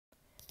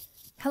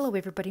Hello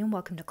everybody and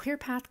welcome to Clear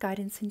Path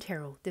Guidance and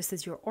Tarot. This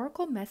is your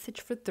Oracle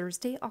message for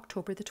Thursday,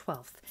 October the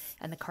 12th.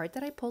 And the card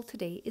that I pulled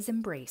today is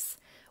Embrace.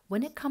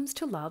 When it comes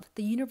to love,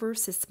 the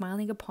universe is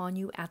smiling upon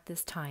you at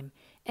this time.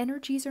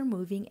 Energies are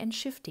moving and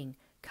shifting,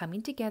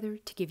 coming together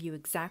to give you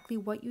exactly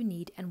what you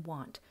need and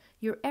want.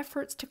 Your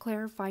efforts to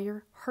clarify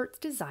your heart's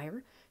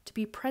desire, to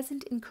be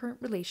present in current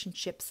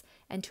relationships,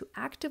 and to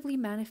actively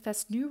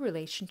manifest new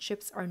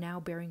relationships are now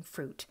bearing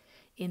fruit.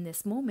 In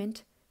this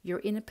moment, you're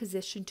in a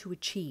position to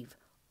achieve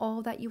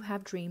all that you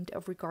have dreamed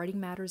of regarding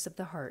matters of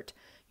the heart.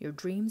 Your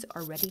dreams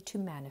are ready to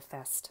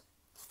manifest.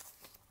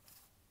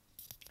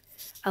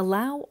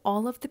 Allow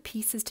all of the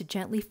pieces to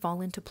gently fall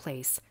into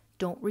place.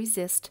 Don't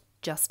resist,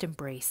 just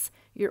embrace.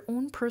 Your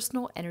own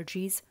personal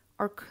energies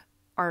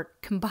are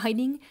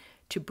combining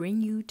to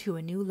bring you to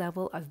a new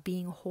level of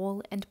being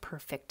whole and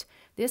perfect.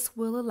 This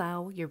will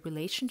allow your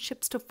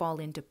relationships to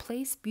fall into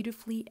place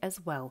beautifully as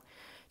well.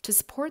 To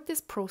support this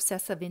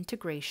process of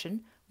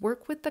integration,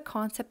 work with the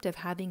concept of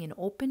having an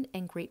open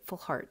and grateful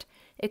heart.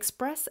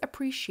 Express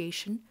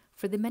appreciation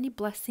for the many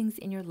blessings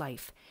in your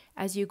life.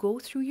 As you go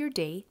through your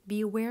day,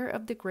 be aware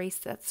of the grace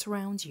that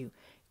surrounds you.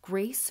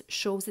 Grace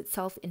shows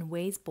itself in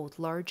ways both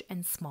large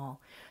and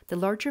small. The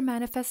larger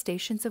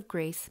manifestations of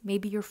grace may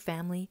be your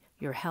family,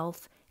 your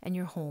health, and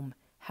your home.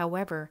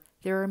 However,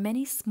 there are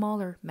many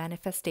smaller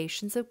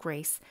manifestations of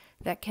grace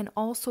that can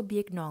also be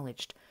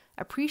acknowledged.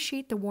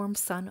 Appreciate the warm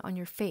sun on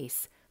your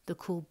face, the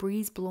cool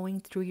breeze blowing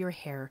through your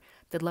hair,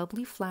 the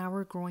lovely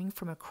flower growing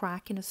from a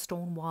crack in a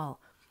stone wall.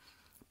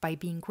 By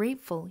being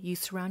grateful, you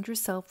surround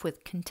yourself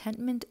with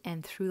contentment,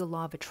 and through the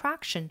law of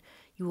attraction,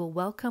 you will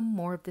welcome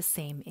more of the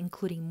same,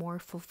 including more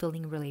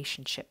fulfilling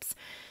relationships.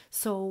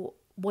 So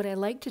what I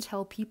like to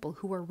tell people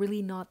who are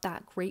really not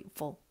that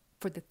grateful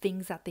for the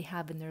things that they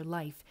have in their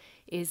life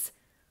is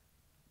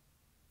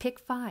pick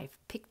 5,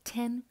 pick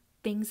 10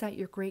 things that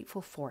you're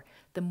grateful for.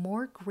 The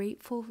more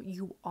grateful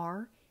you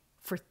are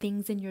for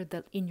things in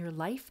your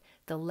life,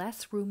 the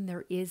less room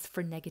there is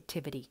for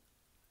negativity.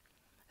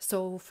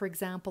 So, for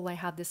example, I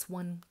have this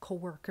one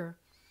coworker.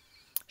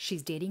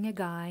 She's dating a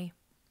guy,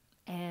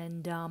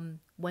 and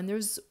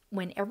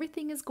when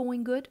everything is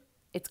going good,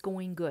 it's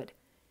going good.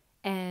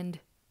 And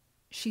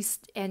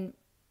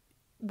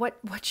what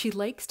she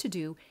likes to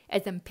do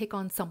is then pick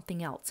on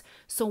something else.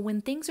 So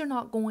when things are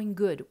not going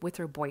good with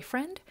her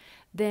boyfriend,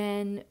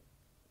 then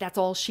that's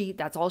all she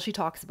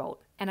talks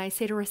about. And I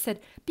say to her, I said,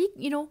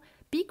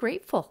 be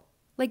grateful.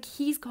 Like,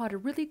 he's got a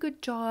really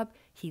good job.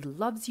 He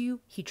loves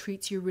you. He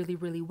treats you really,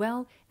 really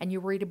well. And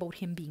you're worried about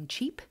him being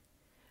cheap.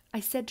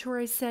 I said to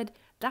her,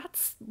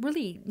 that's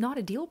really not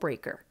a deal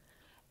breaker.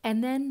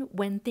 And then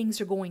when things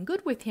are going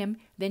good with him,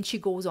 then she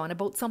goes on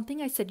about something.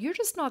 I said, you're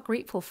just not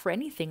grateful for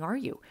anything, are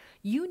you?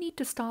 You need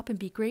to stop and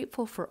be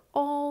grateful for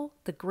all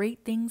the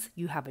great things.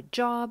 You have a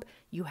job,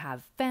 you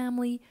have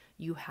family,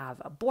 you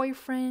have a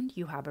boyfriend,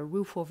 you have a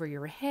roof over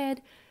your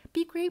head.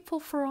 Be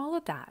grateful for all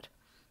of that.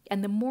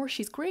 And the more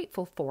she's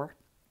grateful for,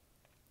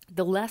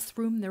 the less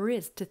room there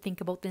is to think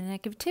about the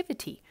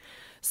negativity.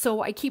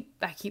 So I keep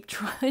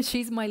trying.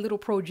 She's my little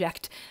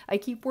project. I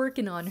keep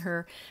working on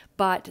her,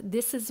 but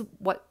this is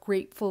what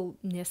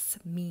gratefulness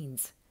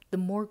means. The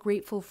more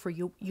grateful for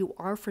you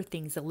are for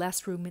things, the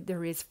less room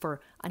there is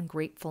for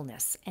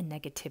ungratefulness and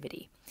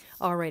negativity.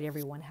 All right,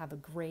 everyone, have a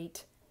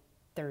great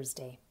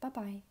Thursday.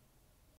 Bye-bye.